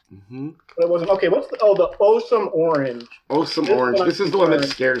 Mm-hmm. But it wasn't. Okay, what's the Awesome Orange. Awesome Orange. This is the one that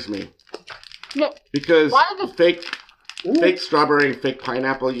scares me. No. Because fake strawberry and fake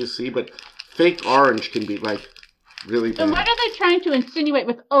pineapple you see, but fake orange can be like really bad. And what are they trying to insinuate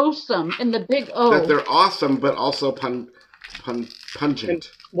with awesome in the big O? That they're awesome, but also pungent. And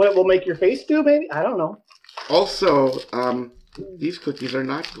what it will make your face do, maybe? I don't know. Also, these cookies are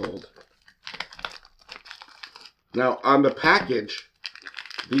not gold. Now, on the package,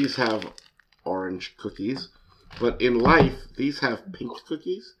 these have orange cookies, but in life, these have pink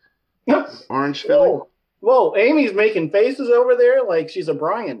cookies. Orange filling. Whoa, Amy's making faces over there like she's a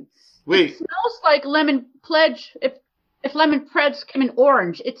Brian. Wait. It smells like lemon pledge. If lemon pledge came in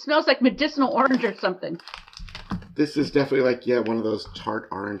orange, it smells like medicinal orange or something. This is definitely like, one of those tart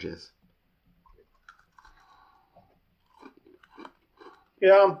oranges.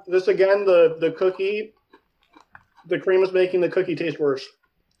 Yeah, this again, the cookie, the cream is making the cookie taste worse.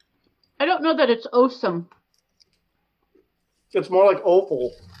 I don't know that it's awesome. It's more like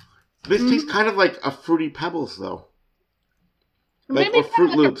awful. This tastes kind of like a Fruity Pebbles, though. Maybe or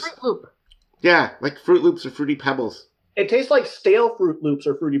Fruit Loops. Fruit Loop. Yeah, like Fruit Loops or Fruity Pebbles. It tastes like stale Fruit Loops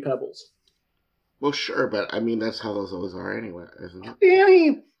or Fruity Pebbles. Well, sure, but I mean, that's how those always are anyway, isn't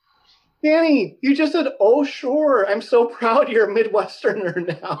it? Danny, you just said, oh, sure. I'm so proud you're a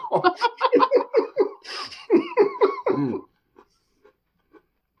Midwesterner now.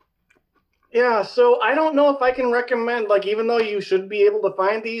 Yeah, so I don't know if I can recommend, like, even though you should be able to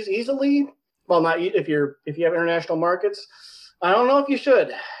find these easily, well, not if you have international markets, I don't know if you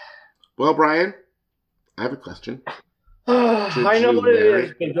should. Well, Brian, I have a question. I know what it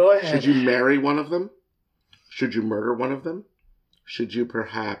is, but go ahead. Should you marry one of them? Should you murder one of them? Should you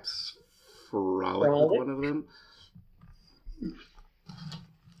perhaps frolic with one of them?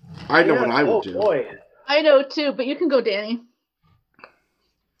 I know what I would do. Boy. I know too, but you can go, Danny.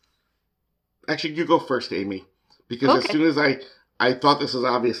 Actually, you go first, Amy. Because as soon as I thought this was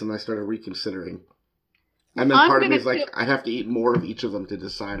obvious and I started reconsidering. And then part of me is like, I'd have to eat more of each of them to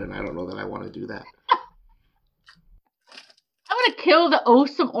decide, and I don't know that I want to do that. I'm going to kill the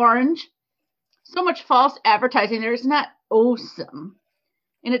awesome orange. So much false advertising there. It's not awesome.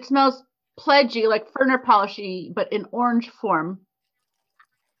 And it smells pledgy, like Ferner polishy, but in orange form.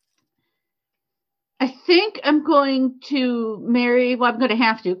 I think I'm going to marry, well, I'm going to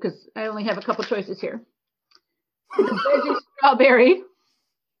have to because I only have a couple choices here. Veggie strawberry.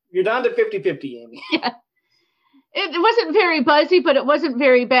 You're down to 50-50, Amy. Yeah. It wasn't very buzzy, but it wasn't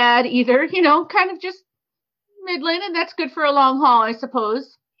very bad either. You know, kind of just middling, and that's good for a long haul, I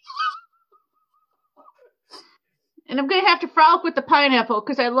suppose. And I'm going to have to frolic with the pineapple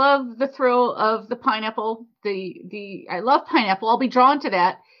because I love the thrill of the pineapple. I love pineapple. I'll be drawn to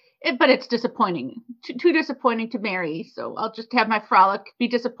that. But it's disappointing. Too disappointing to marry. So I'll just have my frolic, be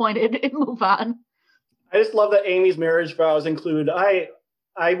disappointed, and move on. I just love that Amy's marriage vows include, I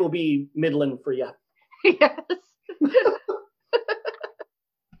will be middling for you. Yes.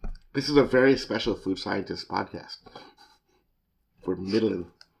 This is a very special food scientist podcast. For middling.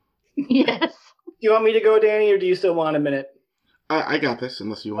 Yes. Do you want me to go, Danny, or do you still want a minute? I got this,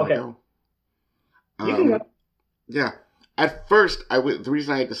 unless you want to go. You can go. Yeah. At first, the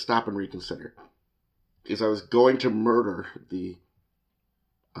reason I had to stop and reconsider is I was going to murder the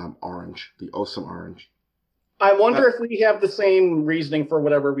orange, the awesome orange. I wonder if we have the same reasoning for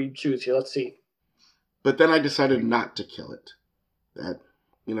whatever we choose here. Let's see. But then I decided not to kill it. That,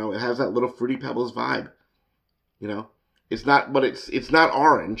 it has that little Fruity Pebbles vibe. It's not, but it's not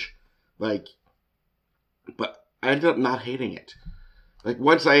orange, but I ended up not hating it. Like,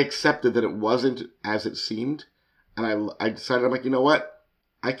 once I accepted that it wasn't as it seemed, and I decided, I'm like, you know what?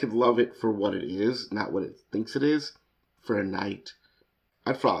 I could love it for what it is, not what it thinks it is, for a night.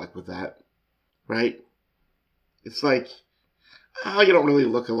 I'd frolic with that, right? It's like, you don't really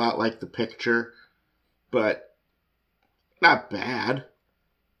look a lot like the picture, but not bad.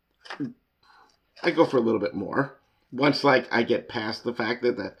 I go for a little bit more. Once, I get past the fact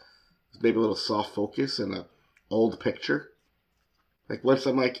that there's maybe a little soft focus and an old picture. Like, once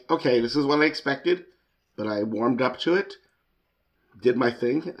I'm like, okay, this is what I expected, but I warmed up to it, did my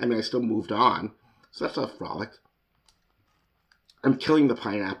thing. I mean, I still moved on. So that's a frolic. I'm killing the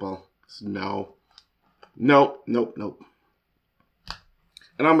pineapple. No. Nope.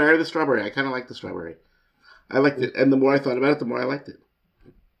 And I'll marry the strawberry. I kind of like the strawberry. I liked it. And the more I thought about it, the more I liked it.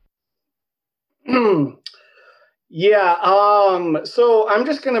 Yeah. So I'm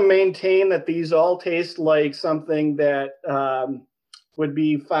just going to maintain that these all taste like something that would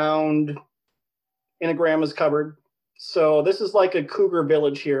be found in a grandma's cupboard. So this is like a cougar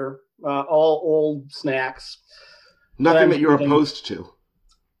village here. All old snacks. Nothing that you're opposed to.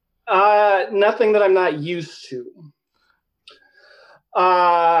 Nothing that I'm not used to.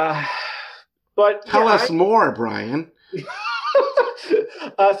 But tell us more, Brian.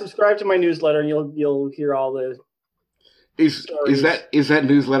 Subscribe to my newsletter, and you'll hear all the. Is that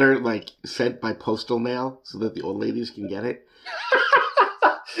newsletter like sent by postal mail so that the old ladies can get it?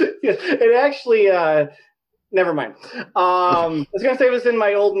 It actually. Never mind. I was gonna say it was in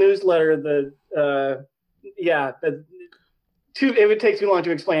my old newsletter. It would take too long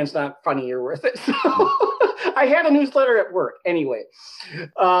to explain. It's not funny or worth it. So I had a newsletter at work anyway.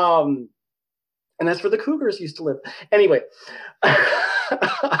 And that's where the Cougars used to live. Anyway.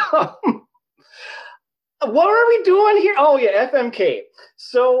 What are we doing here? Oh, yeah, FMK.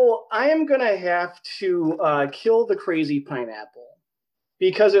 So I am going to have to kill the crazy pineapple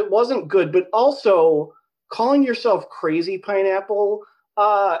because it wasn't good. But also, calling yourself crazy pineapple,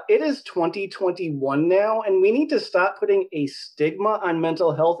 it is 2021 now, and we need to stop putting a stigma on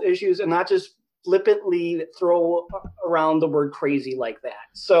mental health issues and not just flippantly throw around the word crazy like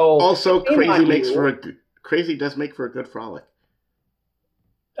that. So also, crazy does make for a good frolic.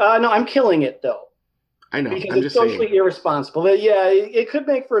 No, I'm killing it though. I know. Because it's socially irresponsible. But yeah, it could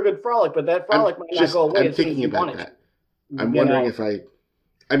make for a good frolic, but that frolic might not go away. I'm thinking about that. I'm wondering if I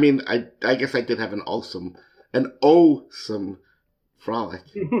guess I did have an awesome frolic.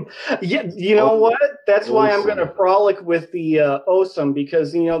 Yeah, you know what? That's why I'm going to frolic with the awesome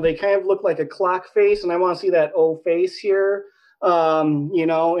because, they kind of look like a clock face, and I want to see that O face here, in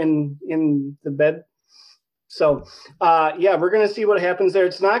the bed. So, we're going to see what happens there.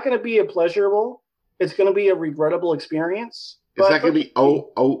 It's not going to be a pleasurable. It's going to be a regrettable experience. Is that going to be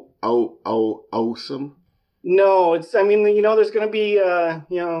awesome? No, there's going to be,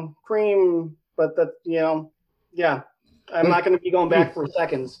 cream, but that, I'm not going to be going back for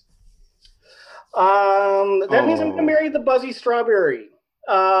seconds. That means I'm going to marry the buzzy strawberry.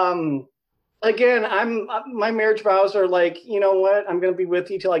 Again, my marriage vows are like, you know what? I'm going to be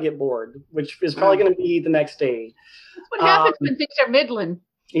with you till I get bored, which is probably going to be the next day. That's what happens when things are middling.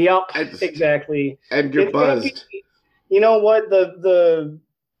 Yep, exactly. And you're buzzed. You know what? The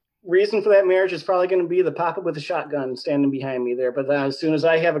reason for that marriage is probably going to be the papa with a shotgun standing behind me there. But as soon as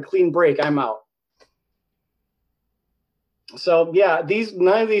I have a clean break, I'm out. So yeah,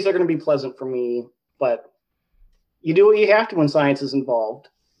 none of these are going to be pleasant for me. But you do what you have to when science is involved.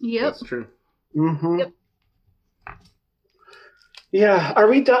 Yep, that's true. Mm-hmm. Yep. Yeah, are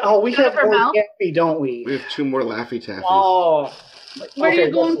we done? Oh, we have Orange Taffy, don't we? We have 2 more Laffy Taffies. Oh. What are you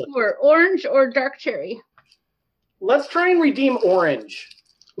going for? Orange or dark cherry? Let's try and redeem orange.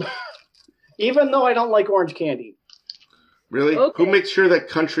 Even though I don't like orange candy. Really? Okay. Who makes sure that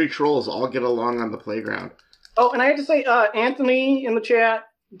country trolls all get along on the playground? Oh, and I have to say, Anthony in the chat,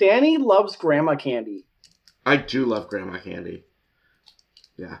 Danny loves grandma candy. I do love grandma candy.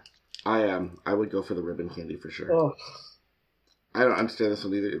 Yeah. I would go for the ribbon candy for sure. Oh. I don't understand this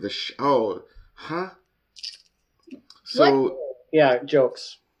one either. So... What? Yeah,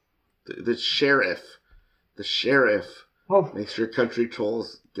 jokes. The sheriff makes sure country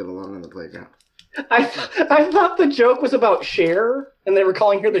trolls get along on the playground. I thought the joke was about Cher, and they were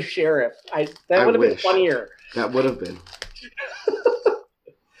calling her the sheriff. That would have been funnier. That would have been.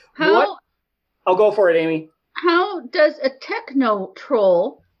 What? I'll go for it, Amy. How does a techno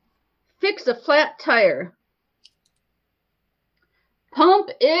troll fix a flat tire? Pump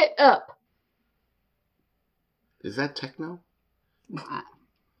it up. Is that techno?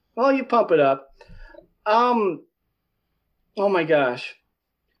 Well, you pump it up. Oh my gosh.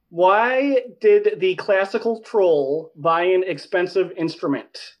 Why did the classical troll buy an expensive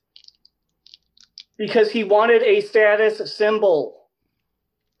instrument? Because he wanted a status symbol.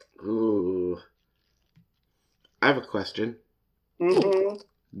 Ooh. I have a question. Mm-hmm.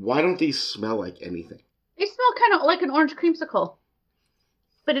 Why don't these smell like anything? They smell kind of like an orange creamsicle.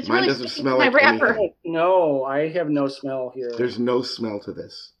 But it's Mine really doesn't smell my like wrapper. anything. No, I have no smell here. There's no smell to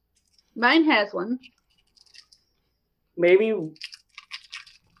this. Mine has one. Maybe.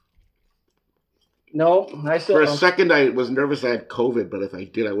 No, I still. For a second, I was nervous I had COVID, but if I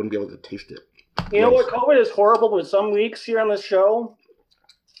did, I wouldn't be able to taste it. You know what? COVID is horrible, but some weeks here on this show,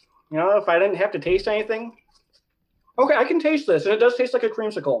 you know, if I didn't have to taste anything, okay, I can taste this, and it does taste like a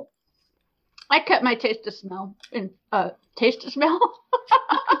creamsicle. I kept my taste to smell. Taste to smell?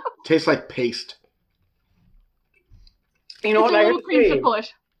 Tastes like paste. You know what? I have to say,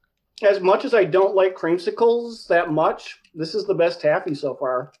 creamsicle-ish. as much as I don't like creamsicles that much, this is the best taffy so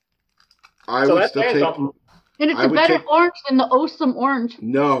far. I would still take... And it's a better orange than the Awesome Orange.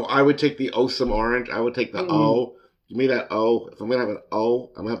 No, I would take the Awesome Orange. I would take the O. Give me that O. If I'm going to have an O,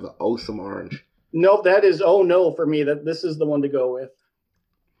 I'm going to have the Awesome Orange. Nope, that is oh no for me. This is the one to go with.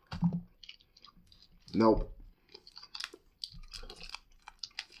 Nope.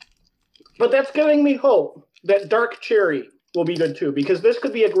 But that's giving me hope that dark cherry will be good too, because this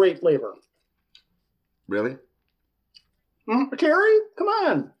could be a great flavor. Really? Cherry? Come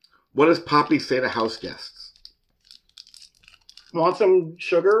on. What does Poppy say to house guests? Want some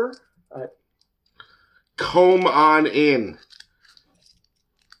sugar? Comb on in.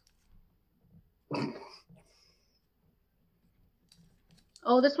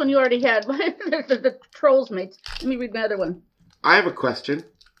 Oh, this one you already had. the Trolls mates. Let me read my other one. I have a question.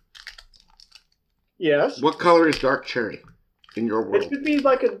 Yes. What color is dark cherry in your world? It should be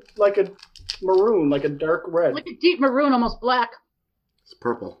like a maroon, like a dark red. Like a deep maroon, almost black. It's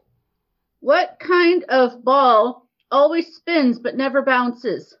purple. What kind of ball always spins but never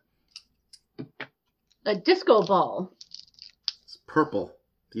bounces? A disco ball. It's purple.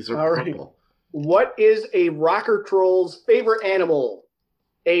 These are purple. Right. What is a rocker troll's favorite animal?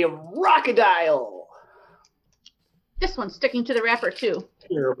 A crocodile. This one's sticking to the wrapper too.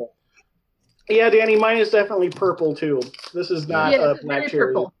 Terrible. Yeah, Danny, mine is definitely purple too. This is not a black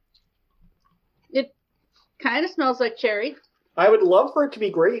cherry. Purple. It kind of smells like cherry. I would love for it to be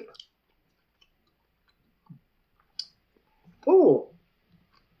grape. Ooh.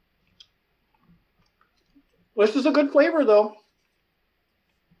 This is a good flavor, though.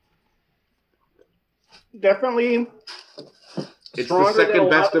 Definitely. It's the second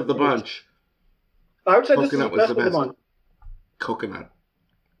best of the bunch. I would say this is the best of the bunch. Coconut.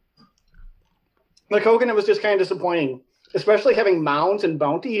 The coconut was just kind of disappointing, especially having Mounds and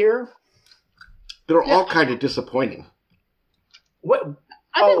Bounty here. They're all kind of disappointing. What?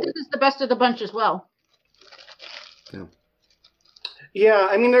 I think this is the best of the bunch as well. Yeah. Yeah,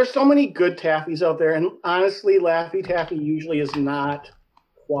 I mean, there's so many good taffies out there, and honestly, Laffy Taffy usually is not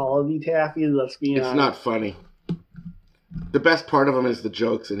quality taffy. Let's be honest. It's not funny. The best part of them is the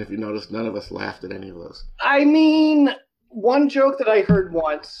jokes, and if you notice, none of us laughed at any of those. I mean, one joke that I heard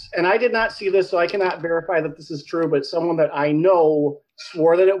once, and I did not see this, so I cannot verify that this is true, but someone that I know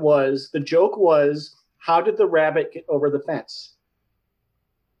swore that it was. The joke was, how did the rabbit get over the fence?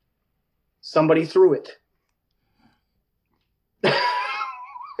 Somebody threw it.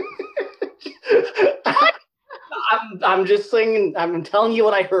 I'm just saying, I'm telling you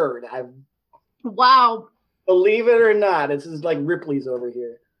what I heard. Wow. Believe it or not, this is like Ripley's over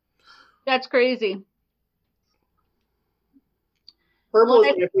here. That's crazy. Purple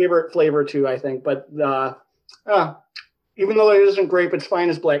is my favorite flavor too, I think. But even though it isn't grape, it's fine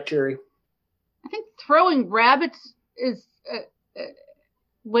as black cherry. I think throwing rabbits is a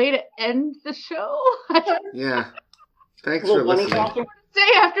way to end the show. Yeah. Thanks for listening.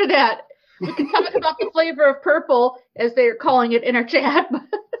 Say after that. We can talk about the flavor of purple, as they're calling it in our chat.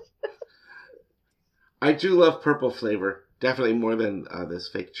 I do love purple flavor. Definitely more than this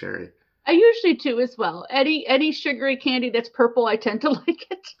fake cherry. I usually do as well. Any sugary candy that's purple, I tend to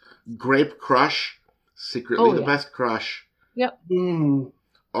like it. Grape Crush. Secretly the best crush. Yep.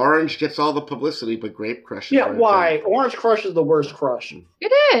 Orange gets all the publicity, but Grape Crush is why? Orange Crush is the worst crush.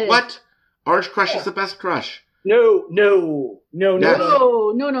 It is. What? Orange Crush is the best crush. No. Yes. No.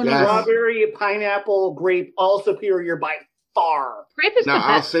 Strawberry, pineapple, grape, all superior by far. Grape is the best.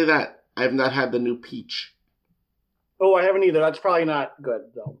 I'll say that. I have not had the new peach. Oh, I haven't either. That's probably not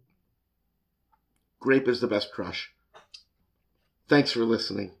good, though. Grape is the best crush. Thanks for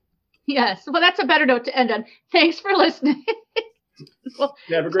listening. Yes. Well, that's a better note to end on. Thanks for listening.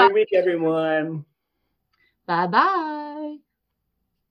 Have a great week, everyone. Bye-bye.